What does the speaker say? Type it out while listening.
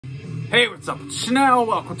Hey, what's up? It's Chanel.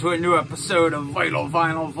 Welcome to a new episode of Vital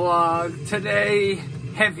Vinyl Vlog. Today,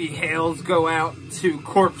 heavy hails go out to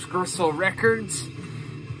Corpse Gristle Records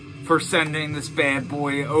for sending this bad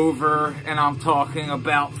boy over, and I'm talking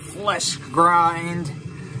about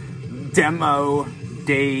Fleshgrind-Demo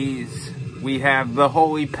days. We have the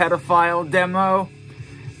Holy Pedophile demo,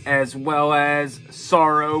 as well as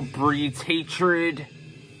Sorrow Breeds Hatred,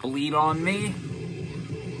 Bleed on Me.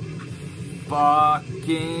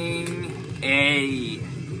 Fucking A.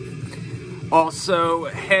 Also,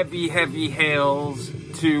 heavy hails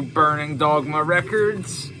to Burning Dogma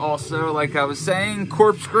Records. Also, like I was saying,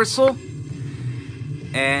 Corpse Gristle.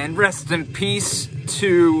 And rest in peace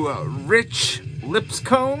to Rich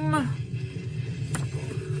Lipscomb.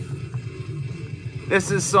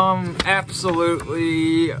 This is some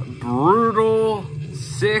absolutely brutal,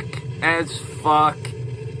 sick as fuck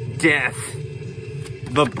death.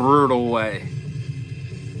 The brutal way.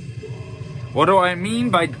 What do I mean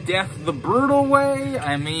by death the brutal way?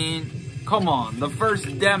 I mean, come on, the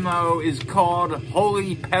first demo is called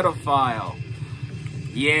Holy Pedophile.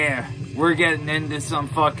 Yeah, we're getting into some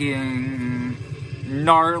fucking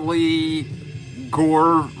gnarly,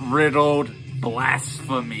 gore-riddled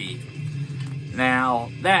blasphemy. Now,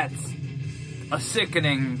 that's a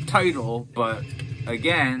sickening title, but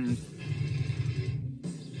again,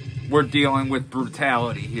 we're dealing with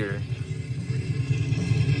brutality here.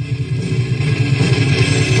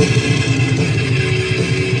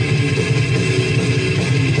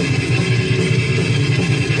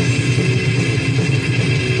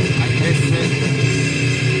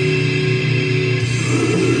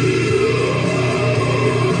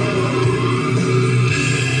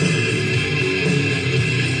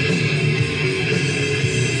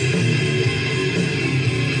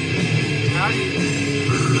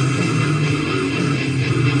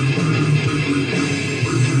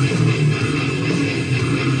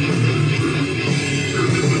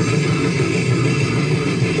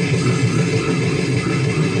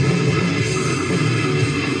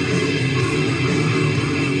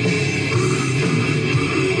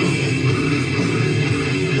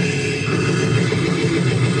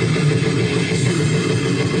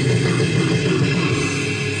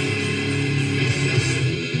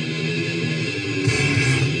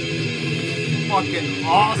 Fucking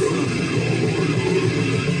awesome.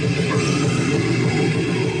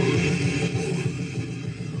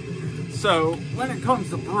 So, when it comes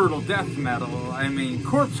to brutal death metal, I mean,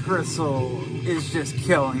 Corpse Gristle is just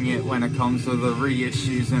killing it when it comes to the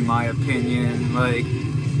reissues, in my opinion. Like,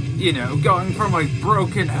 you know, going from like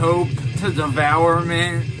Broken Hope to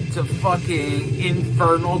Devourment to fucking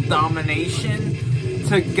Infernal Domination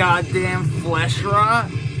to goddamn Flesh Rot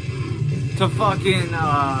to fucking,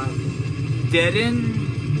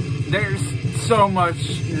 Deaden. There's so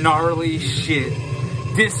much gnarly shit.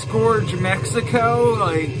 Disgorge Mexico,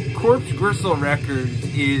 like, Corpse Gristle Records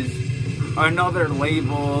is another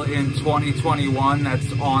label in 2021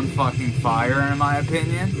 that's on fucking fire, in my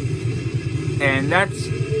opinion. And that's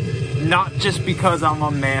not just because I'm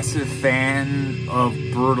a massive fan of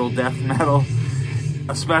brutal death metal,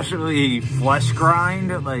 especially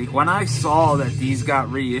Fleshgrind. Like, when I saw that these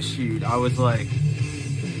got reissued, I was like,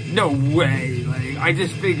 no way. Like, I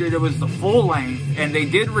just figured it was the full length, and they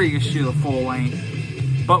did reissue the full length.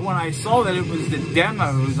 But when I saw that it was the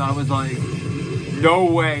demos, I was like, no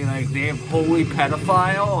way. Like, they have Holy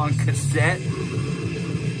Pedophile on cassette.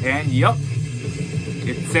 And yup,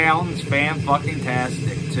 it sounds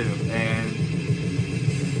fan-fucking-tastic too. And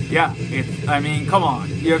yeah, I mean, come on.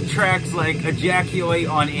 You have tracks like Ejaculate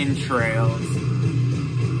on Entrails,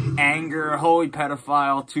 Anger, Holy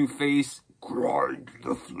Pedophile, Two-Face, Grind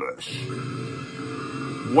the Flesh,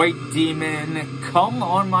 White Demon, Come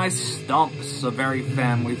on My Stumps, a very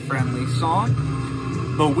family-friendly song,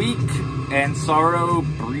 The Weak, and Sorrow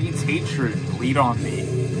Breeds Hatred, Bleed on Me.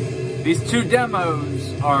 These two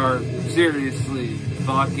demos are seriously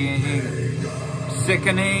fucking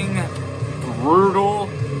sickening, brutal,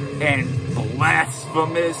 and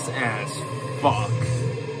blasphemous as fuck.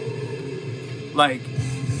 Like,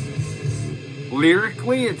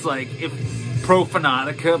 lyrically, it's like if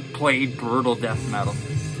Profanatica played brutal death metal.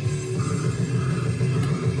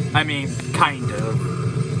 I mean, kind of.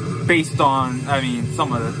 Based on, I mean,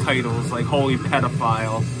 some of the titles, like Holy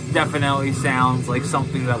Pedophile, definitely sounds like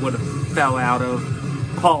something that would have fell out of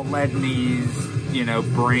Paul Ledney's, you know,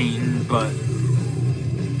 brain, but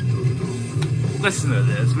listen to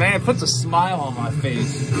this, man. It puts a smile on my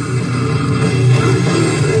face.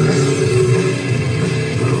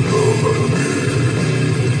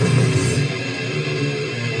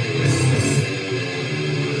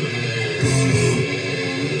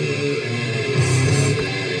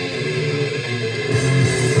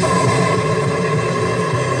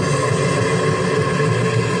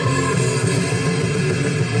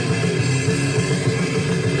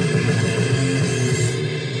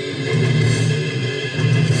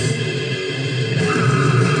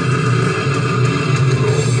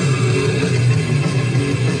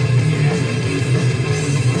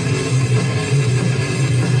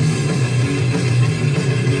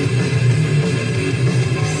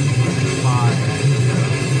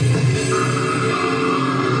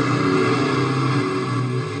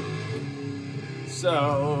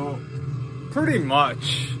 pretty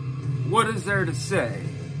much, what is there to say?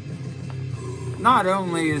 Not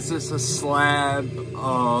only is this a slab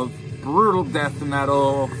of brutal death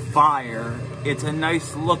metal fire, it's a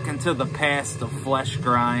nice look into the past of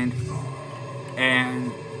Fleshgrind.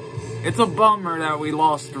 And it's a bummer that we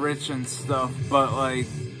lost Rich and stuff, but like,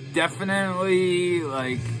 definitely,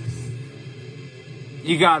 like,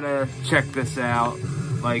 you gotta check this out.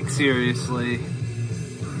 Like, seriously.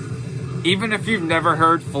 Even if you've never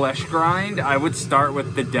heard Fleshgrind, I would start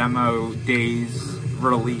with the Demo Days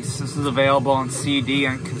release. This is available on CD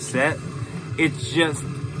and cassette. It's just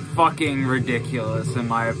fucking ridiculous, in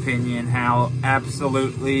my opinion, how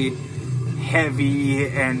absolutely heavy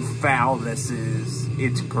and foul this is.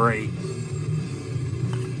 It's great.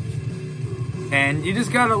 And you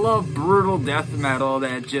just gotta love brutal death metal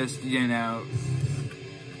that just, you know,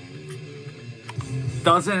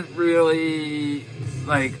 doesn't really,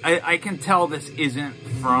 like, I can tell this isn't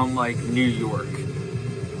from, like, New York.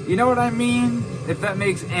 You know what I mean? If that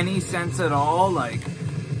makes any sense at all, like,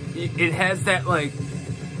 it has that, like,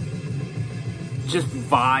 just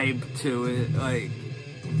vibe to it, like,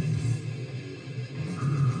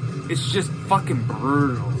 it's just fucking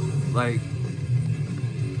brutal, like,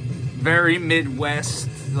 very Midwest,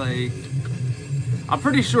 like, I'm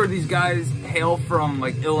pretty sure these guys hail from,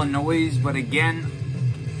 like, Illinois, but again,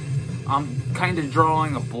 I'm kind of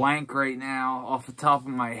drawing a blank right now off the top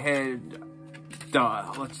of my head.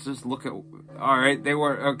 Duh, let's just look at, alright, they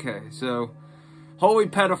were, okay, so, Holy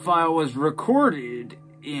Pedophile was recorded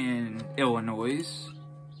in Illinois,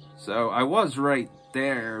 so I was right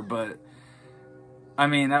there, but, I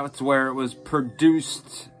mean, that's where it was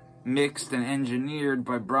produced, mixed, and engineered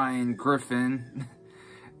by Brian Griffin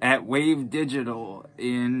at Wave Digital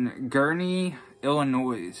in Gurnee,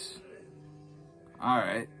 Illinois.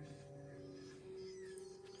 Alright.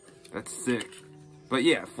 That's sick. But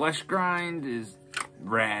yeah, Fleshgrind is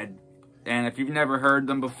rad. And if you've never heard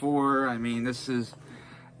them before, I mean, this is...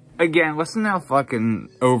 Again, listen to how fucking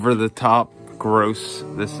over-the-top gross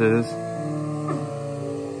this is.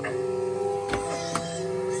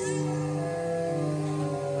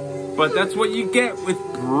 But that's what you get with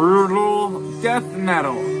brutal death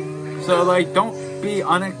metal. So, like, don't be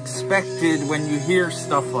unexpected when you hear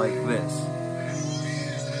stuff like this.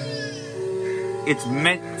 It's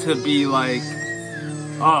meant to be like,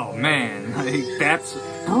 oh man, like, that's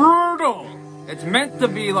brutal. It's meant to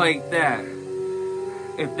be like that.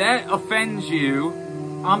 If that offends you,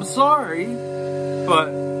 I'm sorry, but,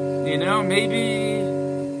 you know, maybe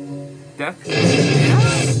death, yeah.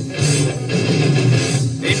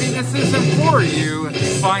 Maybe this isn't for you if you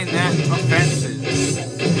find that offensive.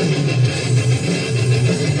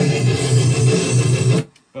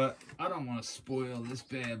 But I don't want to spoil this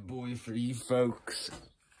bad boy for you folks.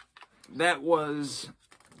 That was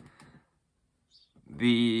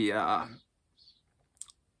the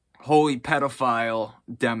Holy Pedophile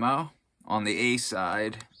demo on the A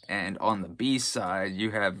side, and on the B side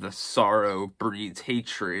you have the Sorrow Breeds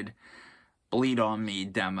Hatred Bleed on Me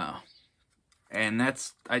demo. And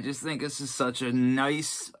that's, I just think this is such a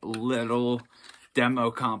nice little demo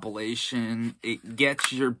compilation. It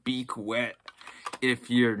gets your beak wet if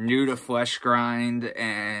you're new to Fleshgrind,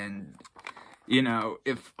 and, you know,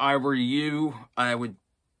 if I were you, I would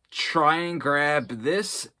try and grab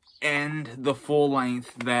this and the full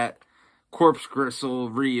length that Corpse Gristle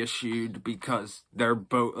reissued, because they're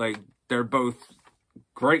both, like, they're both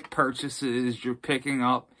great purchases. You're picking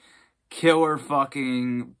up killer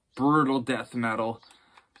fucking brutal death metal.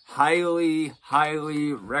 Highly,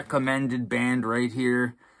 highly recommended band right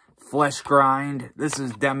here. Fleshgrind. This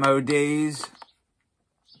is Demo Days.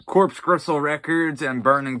 Corpse Gristle Records and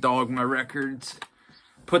Burning Dogma Records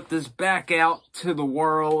put this back out to the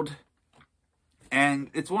world. And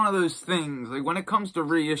it's one of those things, like, when it comes to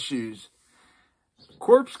reissues,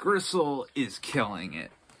 Corpse Gristle is killing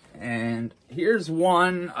it. And here's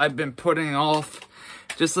one I've been putting off,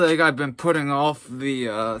 just like I've been putting off the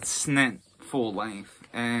Snent full length.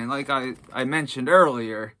 And like I mentioned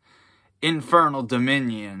earlier, Infernal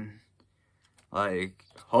Dominion. Like,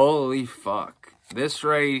 holy fuck. This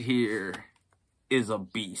right here is a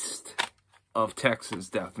beast of Texas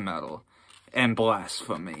death metal and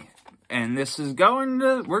blasphemy. And this is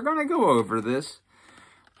we're going to go over this,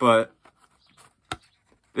 but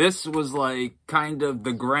this was like kind of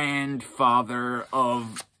the grandfather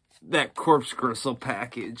of that Corpse Gristle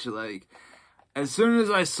package. Like, as soon as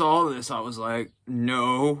I saw this, I was like,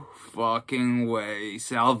 no fucking way.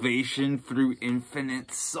 Salvation through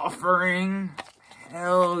infinite suffering?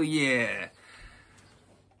 Hell yeah.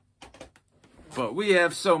 But we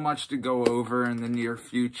have so much to go over in the near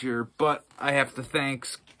future. But I have to thank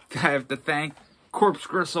I have to thank Corpse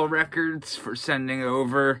Gristle Records for sending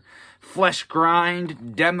over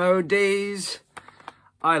Fleshgrind-Demo days.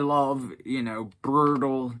 I love, you know,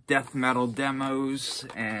 brutal death metal demos,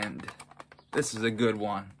 and this is a good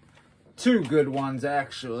one. 2 good ones,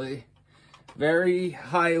 actually. Very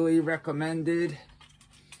highly recommended.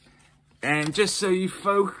 And just so you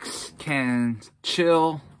folks can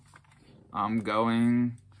chill, I'm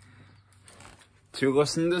going to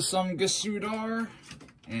listen to some Gasudar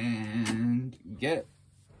and get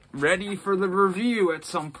ready for the review at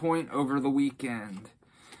some point over the weekend.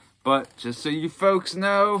 But just so you folks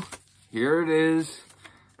know, here it is.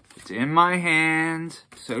 It's in my hand,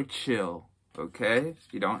 so chill, okay?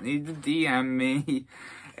 You don't need to DM me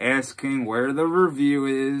asking where the review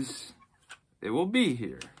is. It will be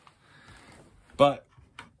here. But,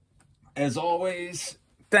 as always,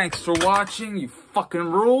 thanks for watching. You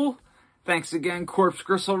fucking rule. Thanks again, Corpse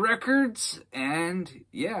Gristle Records. And,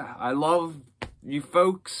 yeah, I love you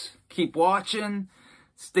folks. Keep watching.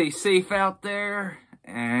 Stay safe out there.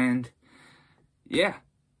 And, yeah.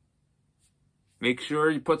 Make sure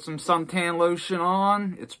you put some suntan lotion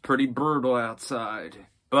on. It's pretty brutal outside.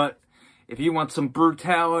 But, if you want some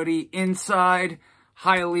brutality inside,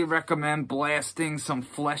 highly recommend blasting some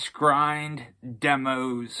Fleshgrind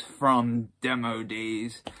demos from demo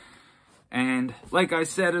days. And like I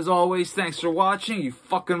said, as always, thanks for watching. You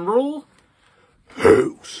fucking rule.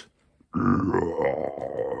 House.